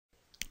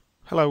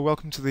Hello,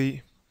 welcome to the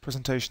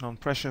presentation on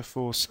pressure,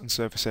 force and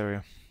surface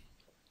area.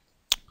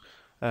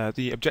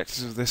 The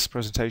objectives of this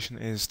presentation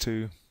is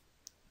to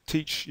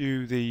teach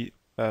you the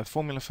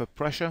formula for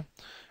pressure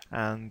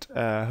and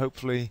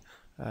hopefully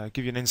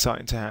give you an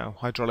insight into how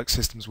hydraulic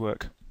systems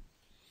work.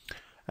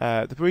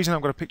 The reason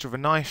I've got a picture of a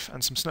knife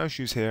and some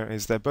snowshoes here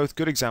is they're both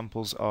good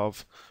examples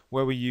of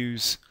where we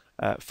use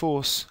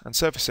force and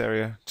surface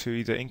area to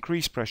either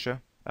increase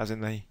pressure, as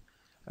in the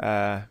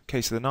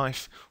case of the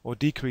knife, or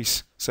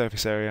decrease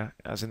surface area,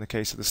 as in the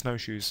case of the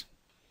snowshoes.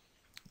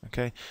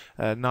 Okay,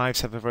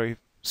 knives have a very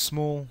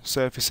small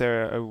surface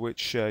area over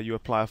which you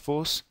apply a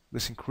force.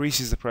 This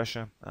increases the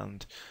pressure,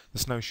 and the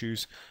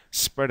snowshoes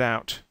spread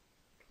out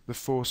the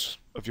force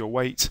of your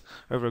weight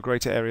over a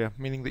greater area,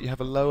 meaning that you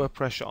have a lower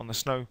pressure on the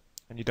snow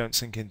and you don't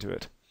sink into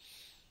it.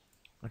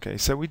 Okay,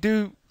 so we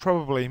do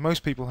probably,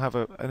 most people have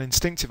an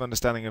instinctive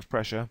understanding of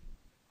pressure.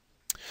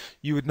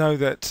 You would know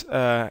that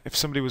if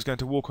somebody was going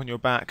to walk on your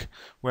back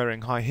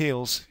wearing high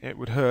heels, it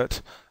would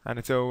hurt, and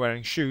if they were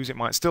wearing shoes, it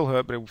might still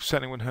hurt, but it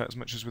certainly wouldn't hurt as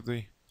much as with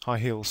the high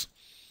heels.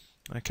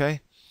 Okay,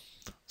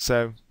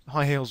 so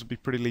high heels would be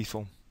pretty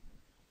lethal.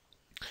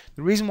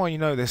 The reason why you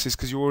know this is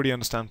because you already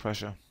understand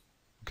pressure.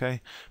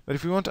 Okay, but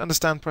if we want to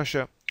understand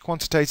pressure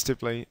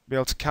quantitatively, be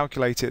able to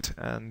calculate it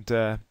and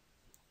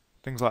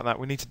things like that,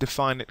 we need to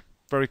define it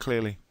very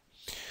clearly.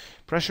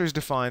 Pressure is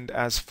defined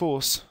as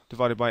force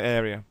divided by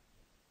area.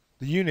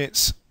 The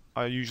units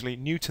are usually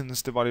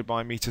newtons divided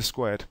by meters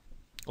squared,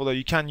 although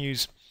you can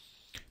use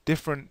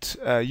different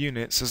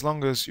units as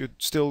long as you're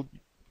still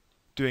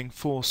doing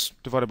force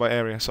divided by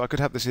area. So I could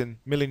have this in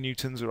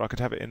millinewtons, or I could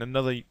have it in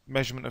another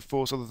measurement of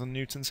force other than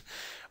newtons,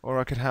 or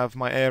I could have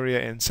my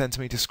area in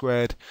centimeters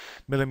squared,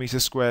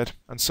 millimeters squared,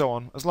 and so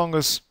on, as long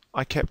as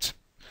I kept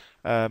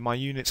my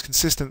units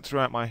consistent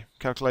throughout my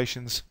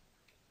calculations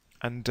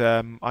and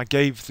I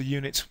gave the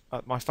unit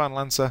my final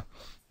answer,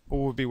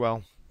 all would be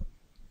well.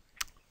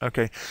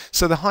 Okay,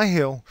 so the high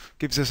heel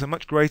gives us a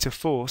much greater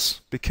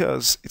force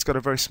because it's got a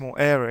very small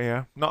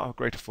area, not a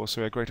greater force,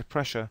 sorry, a greater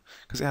pressure,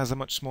 because it has a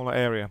much smaller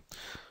area,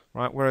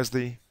 right? Whereas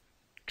the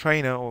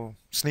trainer, or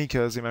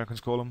sneaker as the Americans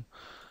call them,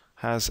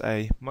 has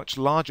a much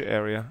larger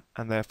area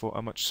and therefore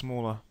a much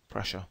smaller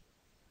pressure.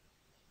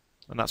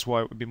 And that's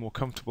why it would be more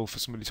comfortable for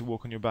somebody to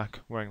walk on your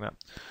back wearing that.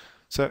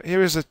 So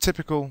here is a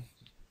typical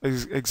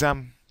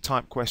exam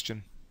type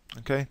question,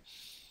 okay?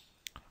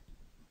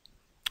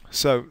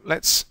 So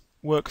let's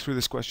work through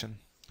this question.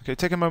 Okay,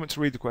 take a moment to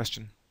read the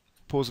question.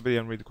 Pause the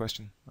video and read the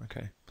question.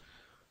 Okay.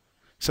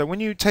 So when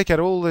you take out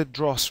all the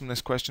dross from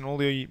this question, all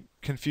the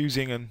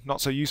confusing and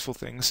not so useful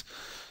things,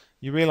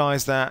 you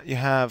realize that you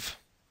have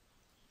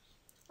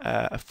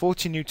a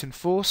 40 Newton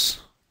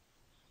force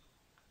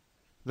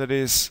that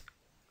is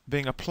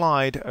being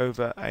applied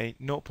over a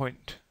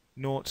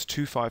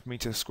 0.025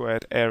 meter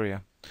squared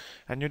area,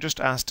 and you're just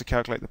asked to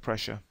calculate the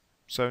pressure.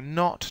 So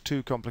not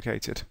too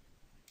complicated.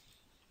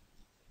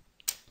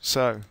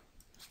 So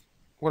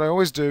what I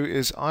always do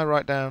is I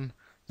write down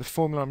the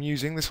formula I'm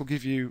using. This will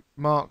give you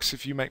marks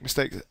if you make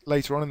mistakes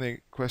later on in the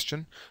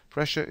question.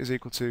 Pressure is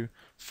equal to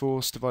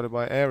force divided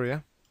by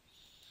area.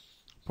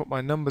 Put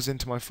my numbers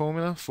into my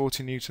formula,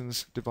 40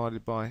 newtons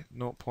divided by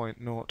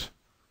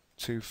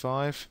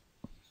 0.025.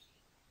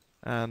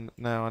 And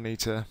now I need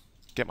to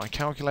get my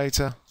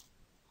calculator.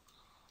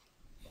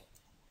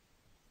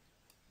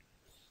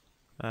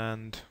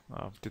 And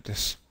I did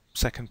this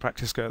second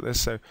practice go at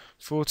this, so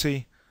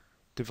 40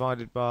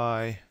 divided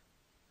by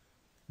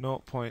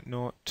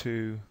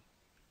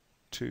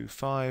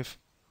 0.0225,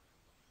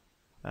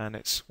 and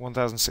it's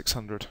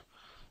 1,600.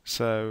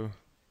 So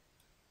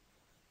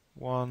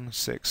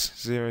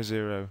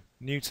 1600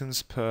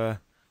 newtons per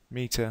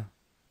meter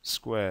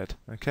squared.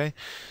 Okay,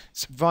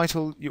 it's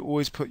vital you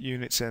always put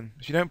units in.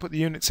 If you don't put the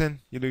units in,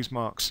 you lose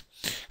marks.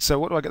 So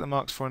what do I get the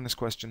marks for in this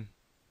question?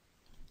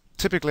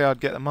 Typically I'd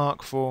get a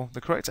mark for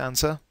the correct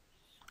answer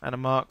and a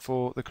mark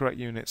for the correct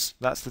units.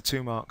 That's the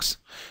 2 marks.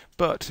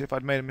 But if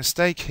I'd made a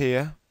mistake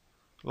here,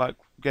 like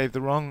gave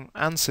the wrong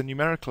answer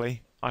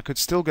numerically, I could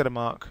still get a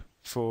mark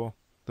for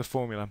the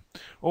formula.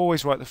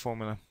 Always write the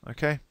formula,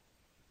 okay?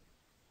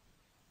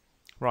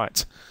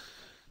 Right.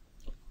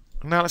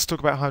 Now let's talk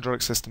about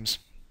hydraulic systems.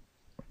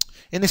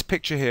 In this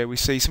picture here we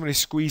see somebody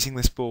squeezing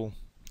this ball,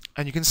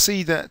 and you can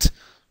see that,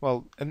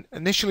 well,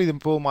 initially the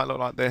ball might look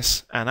like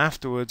this, and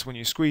afterwards when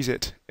you squeeze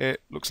it, it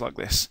looks like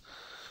this.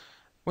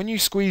 When you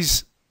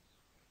squeeze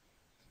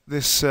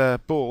this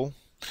ball,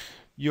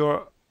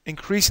 you're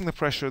increasing the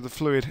pressure of the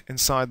fluid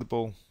inside the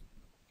ball,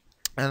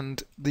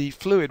 and the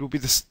fluid will be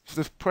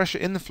the pressure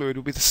in the fluid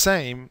will be the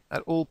same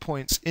at all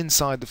points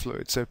inside the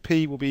fluid. So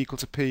P will be equal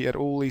to P at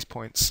all these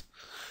points.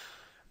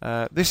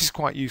 This is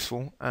quite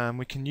useful, and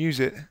we can use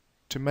it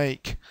to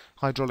make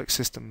hydraulic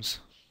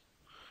systems.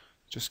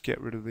 Just get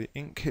rid of the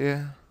ink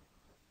here.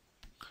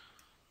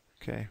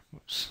 Okay,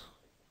 whoops.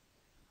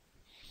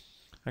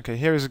 Okay,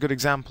 here is a good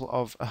example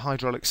of a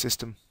hydraulic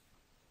system.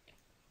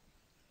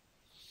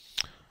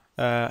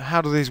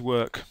 How do these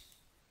work?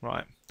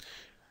 Right.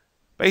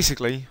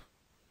 Basically,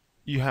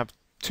 you have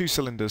two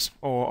cylinders,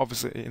 or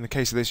obviously in the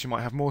case of this you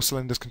might have more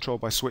cylinders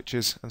controlled by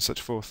switches and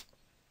such forth.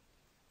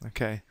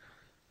 Okay.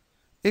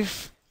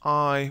 If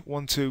I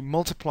want to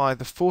multiply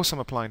the force I'm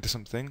applying to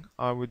something,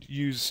 I would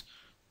use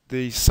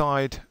the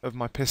side of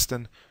my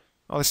piston.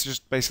 Oh, this is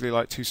just basically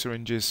like two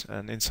syringes,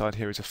 and inside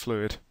here is a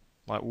fluid,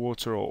 like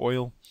water or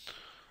oil.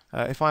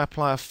 If I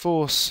apply a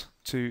force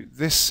to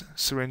this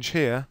syringe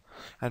here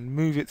and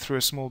move it through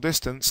a small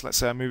distance, let's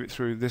say I move it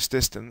through this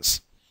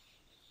distance,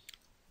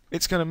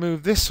 it's going to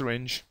move this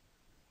syringe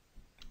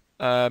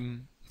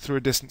through a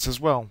distance as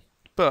well.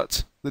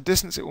 But the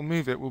distance it will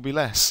move it will be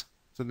less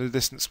than the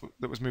distance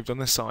that was moved on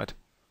this side.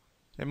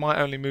 It might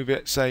only move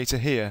it, say, to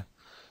here.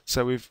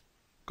 So we've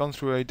gone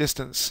through a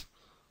distance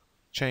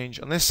change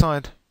on this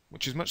side,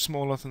 which is much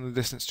smaller than the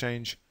distance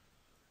change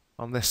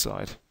on this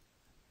side,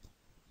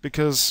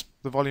 because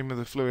the volume of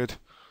the fluid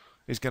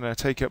is going to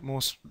take up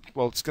more,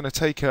 well, it's going to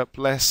take up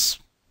less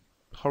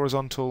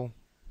horizontal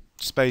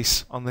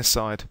space on this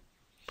side.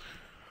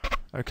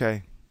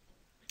 Okay,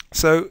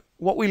 so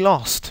what we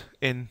lost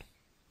in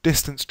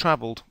distance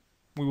travelled,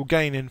 we will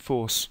gain in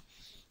force,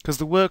 because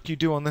the work you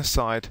do on this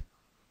side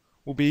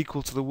will be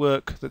equal to the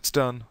work that's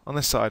done on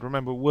this side.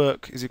 Remember,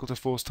 work is equal to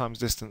force times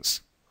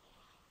distance.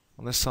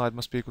 On this side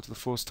must be equal to the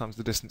force times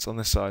the distance on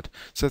this side.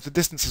 So if the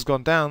distance has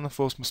gone down, the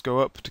force must go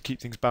up to keep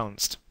things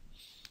balanced.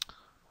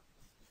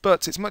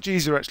 But it's much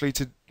easier actually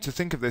to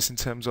think of this in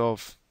terms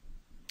of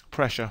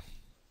pressure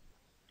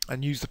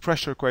and use the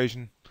pressure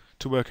equation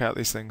to work out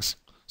these things.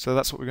 So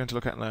that's what we're going to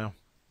look at now.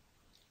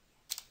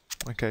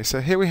 Okay,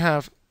 so here we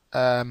have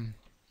an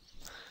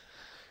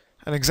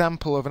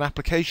example of an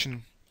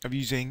application of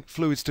using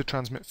fluids to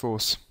transmit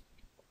force.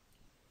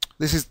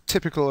 This is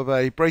typical of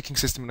a braking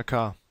system in a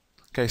car.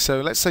 Okay,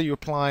 so let's say you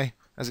apply,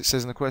 as it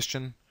says in the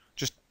question,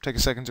 just take a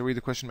second to read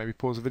the question, maybe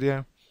pause the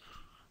video.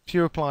 If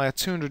you apply a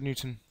 200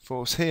 Newton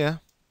force here,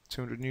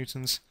 200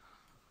 newtons,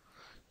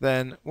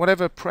 then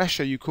whatever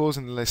pressure you cause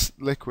in the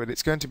liquid,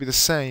 it's going to be the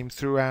same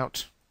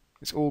throughout.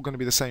 It's all going to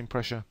be the same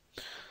pressure.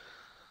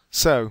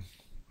 So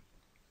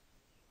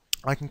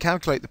I can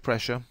calculate the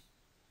pressure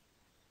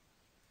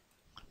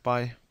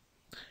by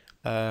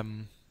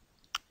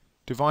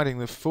dividing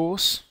the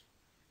force.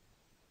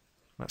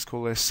 Let's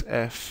call this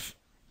F,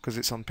 because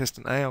it's on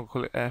piston A, I'll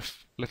call it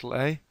F little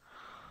a,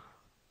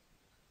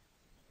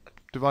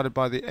 divided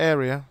by the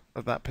area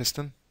of that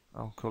piston,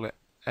 I'll call it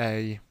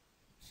A.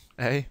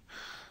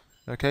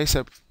 Okay,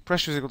 so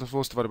pressure is equal to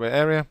force divided by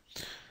area.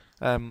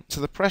 So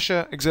the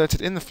pressure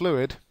exerted in the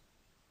fluid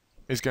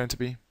is going to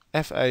be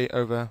FA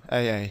over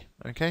AA.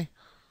 Okay,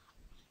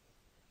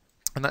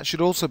 and that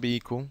should also be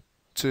equal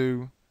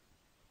to,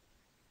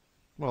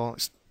 well,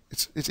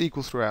 it's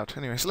equal throughout.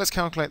 Anyway, so let's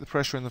calculate the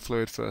pressure in the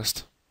fluid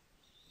first.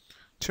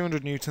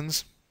 200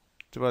 newtons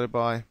divided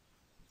by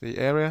the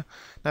area.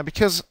 Now,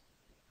 because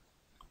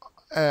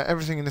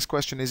everything in this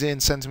question is in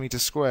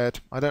centimeters squared,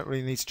 I don't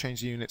really need to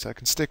change the units. I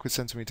can stick with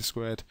centimeters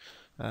squared,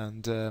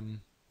 and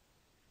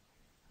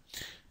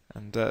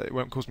it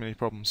won't cause me any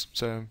problems.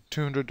 So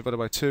 200 divided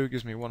by 2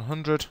 gives me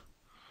 100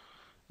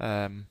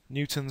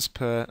 newtons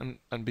per.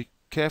 And be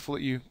careful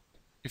that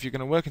if you're going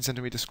to work in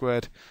centimeters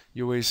squared,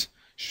 you always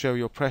show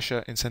your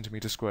pressure in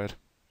centimeters squared.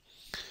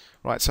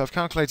 Right. So I've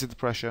calculated the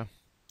pressure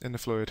in the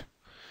fluid.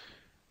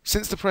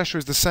 Since the pressure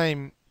is the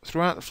same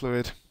throughout the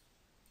fluid,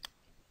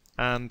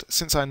 and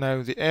since I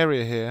know the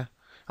area here,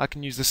 I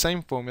can use the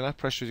same formula,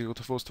 pressure is equal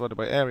to force divided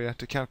by area,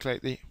 to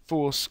calculate the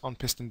force on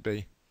piston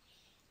B.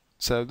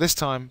 So this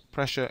time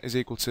pressure is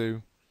equal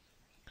to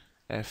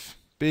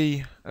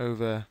FB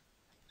over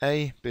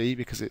AB,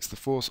 because it's the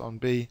force on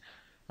B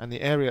and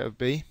the area of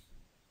B.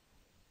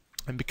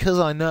 And because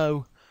I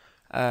know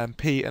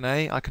P and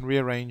A, I can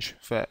rearrange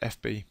for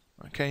FB.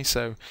 Okay,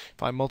 so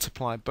if I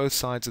multiply both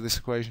sides of this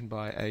equation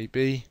by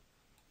AB,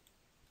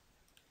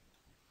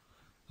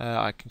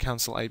 I can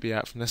cancel AB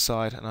out from this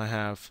side, and I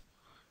have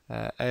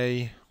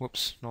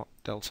not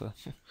delta,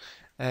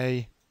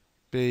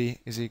 AB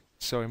is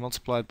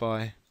multiplied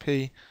by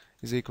P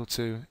is equal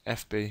to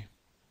FB.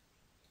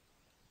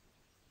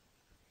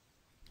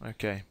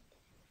 Okay,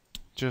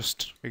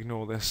 just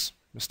ignore this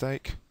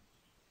mistake.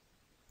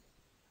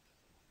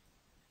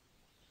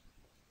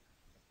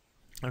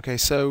 Okay,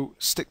 so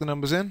stick the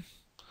numbers in.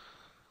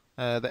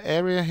 The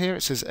area here,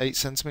 it says 8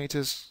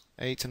 centimeters,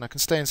 8, and I can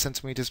stay in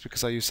centimeters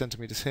because I use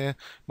centimeters here,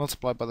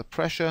 multiplied by the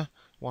pressure,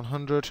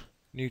 100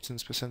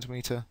 newtons per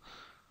centimeter,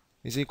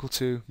 is equal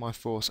to my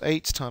force.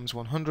 8 times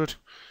 100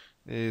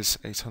 is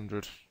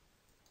 800.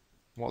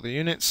 What are the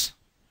units?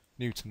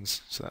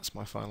 Newtons. So that's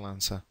my final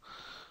answer.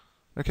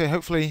 Okay,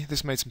 hopefully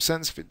this made some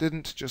sense. If it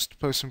didn't, just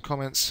post some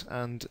comments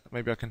and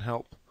maybe I can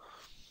help.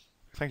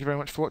 Thank you very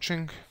much for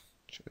watching.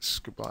 Cheers.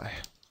 Goodbye.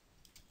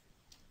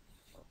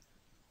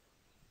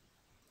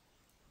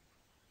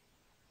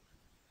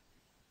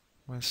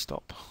 Where's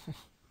stop?